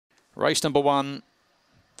Race number 1,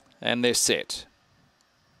 and they're set.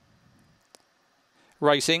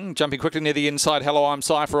 Racing, jumping quickly near the inside. Hello, I'm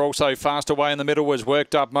Cypher. Also fast away in the middle was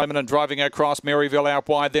Worked Up Moment and driving across. Maryville out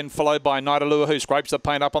wide, then followed by Nightalua, who scrapes the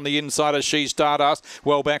paint up on the inside as She's Stardust.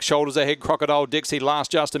 Well back, shoulders ahead. Crocodile Dixie, last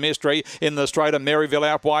just a mystery in the straight. And Maryville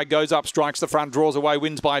out wide, goes up, strikes the front, draws away,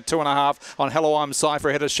 wins by 2.5 on Hello, I'm Cypher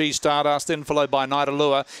ahead of She's Stardust, then followed by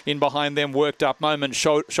Nightalua. In behind them, Worked Up Moment,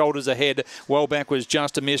 shoulders ahead. Well back was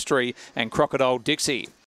Just a Mystery and Crocodile Dixie.